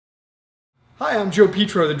Hi, I'm Joe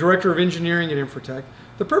Petro, the Director of Engineering at Infratech.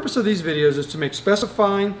 The purpose of these videos is to make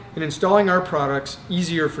specifying and installing our products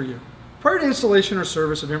easier for you. Prior to installation or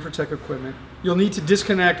service of Infratech equipment, you'll need to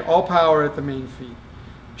disconnect all power at the main feed.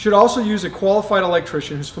 You should also use a qualified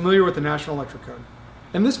electrician who's familiar with the National Electric Code.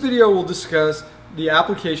 In this video, we'll discuss the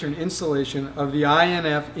application and installation of the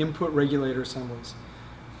INF Input Regulator assemblies.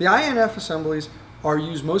 The INF assemblies are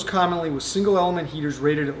used most commonly with single element heaters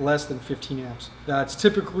rated at less than 15 amps. That's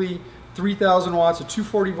typically 3,000 watts at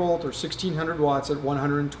 240 volt or 1,600 watts at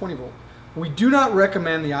 120 volt. We do not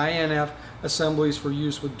recommend the INF assemblies for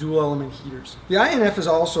use with dual element heaters. The INF is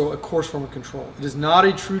also a coarse form of control. It is not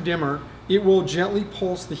a true dimmer. It will gently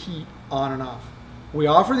pulse the heat on and off. We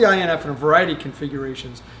offer the INF in a variety of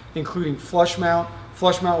configurations, including flush mount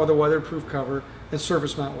with a weatherproof cover, and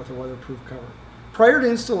surface mount with a weatherproof cover. Prior to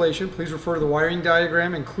installation, please refer to the wiring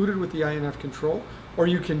diagram included with the INF control, or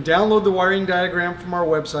you can download the wiring diagram from our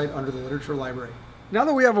website under the literature library. Now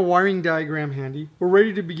that we have a wiring diagram handy, we're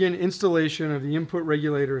ready to begin installation of the input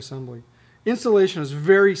regulator assembly. Installation is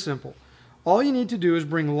very simple. All you need to do is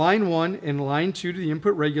bring line 1 and line 2 to the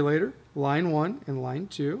input regulator, line 1 and line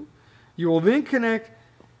 2. You will then connect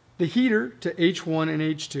the heater to H1 and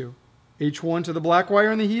H2. H1 to the black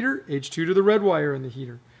wire in the heater, H2 to the red wire in the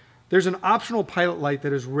heater. There's an optional pilot light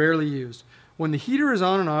that is rarely used. When the heater is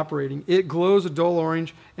on and operating, it glows a dull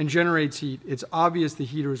orange and generates heat. It's obvious the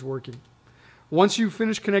heater is working. Once you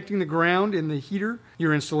finish connecting the ground in the heater,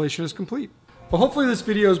 your installation is complete. Well, hopefully this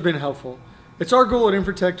video has been helpful. It's our goal at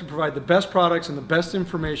Infratech to provide the best products and the best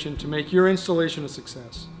information to make your installation a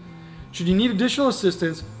success. Should you need additional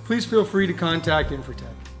assistance, please feel free to contact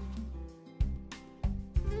Infratech.